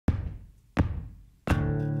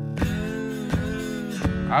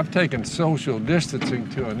I've taken social distancing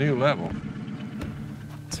to a new level.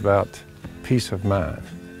 It's about peace of mind,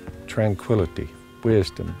 tranquility,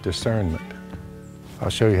 wisdom, discernment. I'll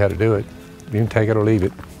show you how to do it. You can take it or leave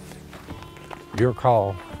it. Your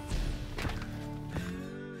call.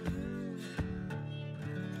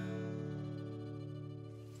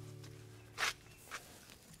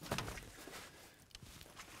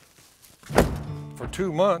 For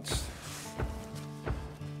 2 months,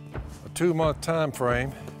 a 2-month time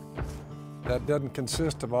frame, that doesn't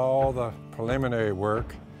consist of all the preliminary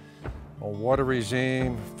work on water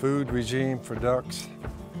regime, food regime for ducks.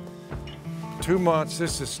 2 months,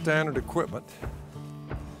 this is standard equipment.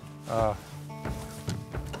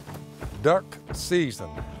 Duck season.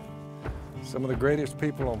 Some of the greatest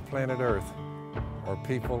people on planet Earth are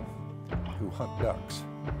people who hunt ducks.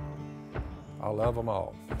 I love them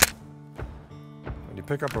all. When you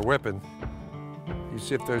pick up a weapon, you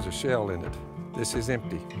see if there's a shell in it. This is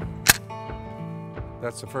empty.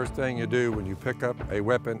 That's the first thing you do when you pick up a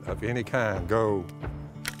weapon of any kind. Go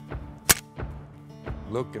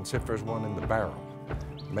look and see if there's one in the barrel.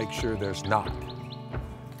 Make sure there's not.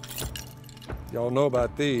 Y'all know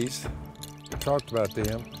about these. We talked about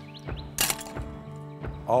them.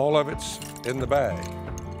 All of it's in the bag.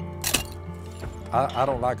 I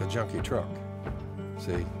don't like a junky truck.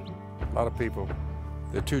 See, a lot of people,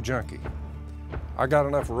 they're too junky. I got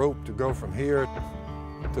enough rope to go from here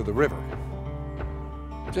to the river,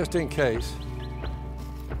 just in case.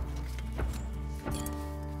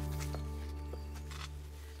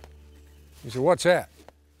 You say, what's that?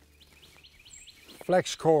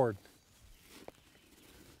 Flex cord.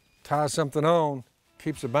 Tie something on,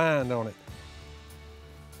 keeps a bind on it.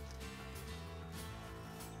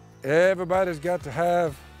 Everybody's got to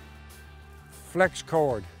have flex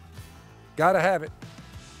cord. Gotta have it.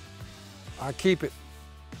 I keep it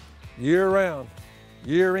year round,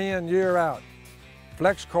 year in, year out.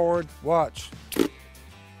 Flex cord, watch.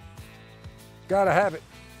 Gotta have it.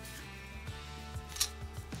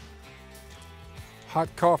 Hot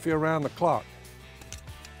coffee around the clock.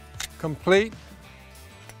 Complete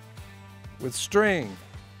with string.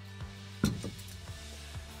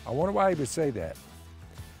 I wonder why he would say that.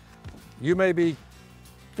 You may be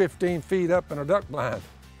 15 feet up in a duck blind.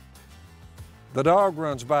 The dog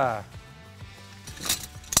runs by.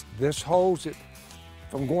 This holds it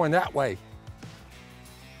from going that way.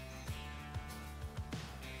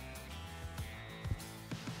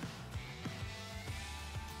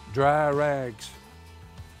 Dry rags.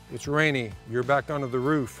 It's rainy, you're back under the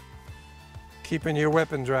roof, keeping your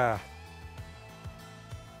weapon dry.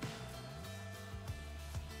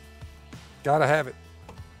 Gotta have it.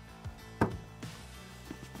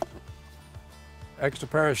 Extra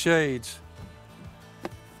pair of shades.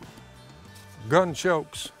 Gun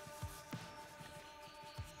chokes.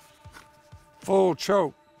 Full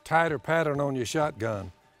choke, tighter pattern on your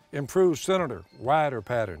shotgun. Improved cylinder, wider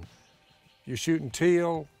pattern. You're shooting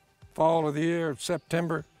teal, fall of the year,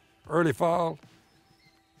 September, early fall.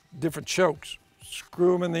 Different chokes.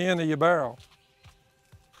 Screw them in the end of your barrel.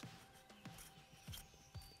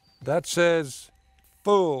 That says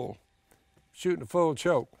full, shooting a full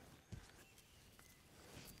choke.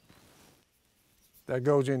 That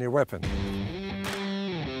goes in your weapon.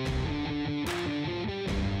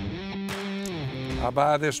 I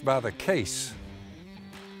buy this by the case.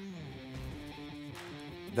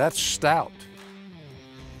 That's stout.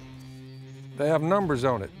 They have numbers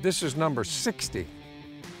on it. This is number 60.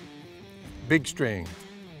 Big string.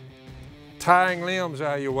 Tying limbs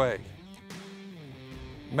out of your way.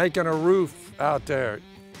 Making a roof out there.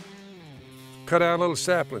 Cut down little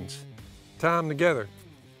saplings. Tie them together.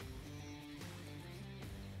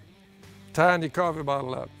 Tying your coffee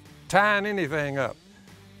bottle up. Tying anything up.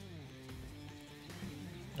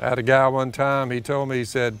 I had a guy one time, he told me, he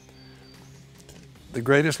said, the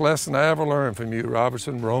greatest lesson I ever learned from you,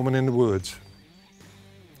 Robertson, roaming in the woods,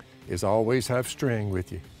 is always have string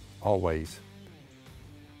with you, always.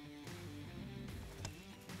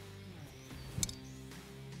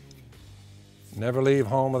 Never leave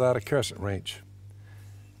home without a crescent wrench.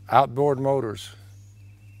 Outboard motors,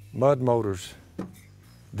 mud motors,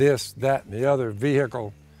 this, that, and the other,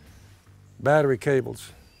 vehicle, battery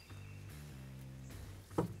cables.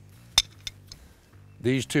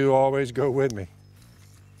 These two always go with me.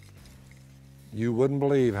 You wouldn't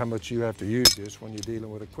believe how much you have to use this when you're dealing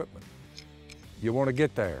with equipment. You want to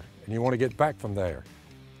get there, and you want to get back from there.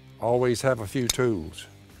 Always have a few tools.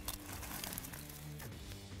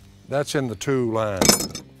 That's in the tool line.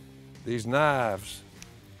 These knives,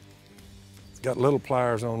 it's got little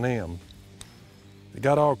pliers on them. They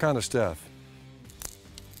got all kind of stuff.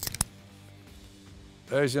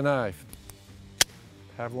 There's your knife.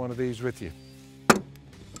 Have one of these with you.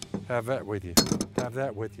 Have that with you. Have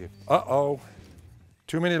that with you. Uh-oh.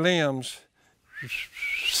 Too many limbs.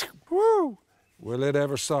 Woo! Will it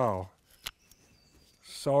ever saw?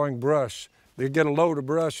 Sawing brush. They get a load of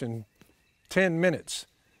brush in 10 minutes.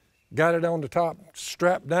 Got it on the top,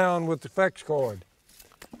 strapped down with the flex cord.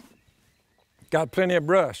 Got plenty of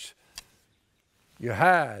brush. You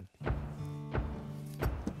hide.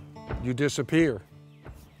 You disappear.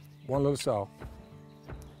 One little saw.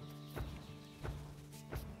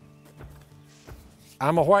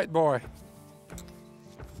 I'm a white boy.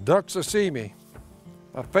 Ducks will see me.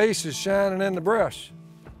 My face is shining in the brush.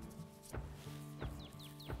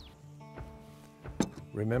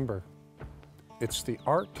 Remember, it's the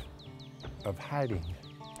art of hiding.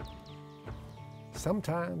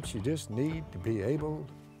 Sometimes you just need to be able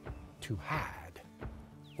to hide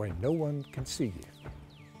where no one can see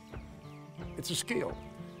you. It's a skill.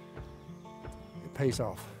 It pays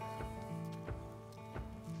off.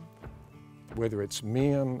 Whether it's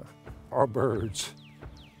men or birds,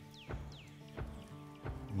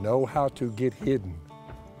 know how to get hidden.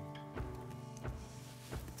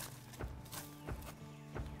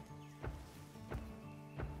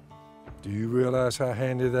 Do you realize how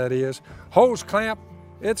handy that is? Hose clamp,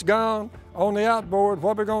 it's gone on the outboard.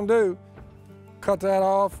 What we gonna do? Cut that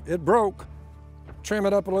off, it broke. Trim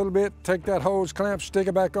it up a little bit, take that hose clamp, stick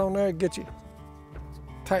it back on there, get you,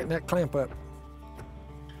 tighten that clamp up.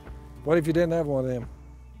 What if you didn't have one of them?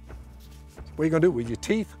 What are you gonna do with your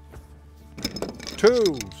teeth?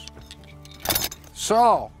 Tools,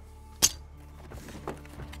 saw,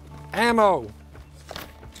 ammo,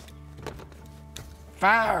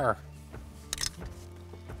 fire,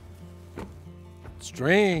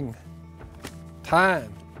 string,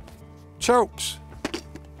 time, chokes,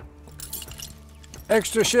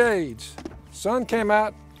 extra shades. Sun came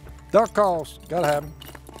out, duck calls, gotta have them.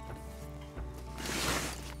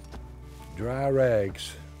 Dry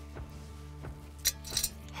rags,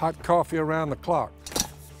 hot coffee around the clock.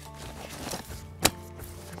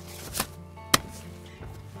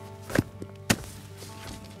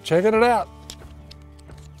 Checking it out.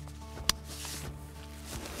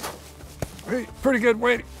 Hey, pretty good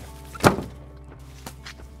waiting.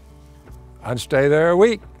 I'd stay there a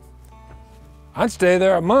week. I'd stay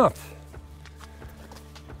there a month.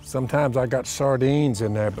 Sometimes I got sardines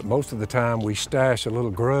in there, but most of the time we stash a little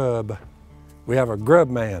grub. We have a grub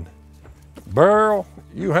man. Burl,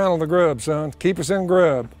 you handle the grub, son. Keep us in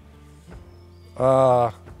grub.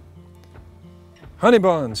 Honey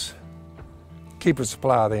buns, keep a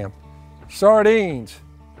supply of them. Sardines,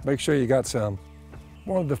 make sure you got some.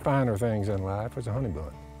 One of the finer things in life is a honey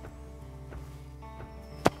bun.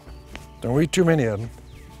 Don't eat too many of them.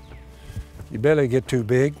 Your belly get too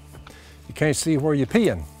big. You can't see where you're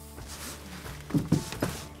peeing.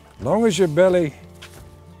 As long as your belly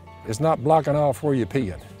is not blocking off where you're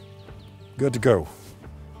peeing, good to go.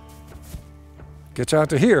 Gets out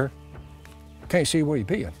to here, can't see where you're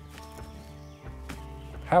peeing.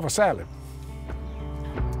 Have a salad.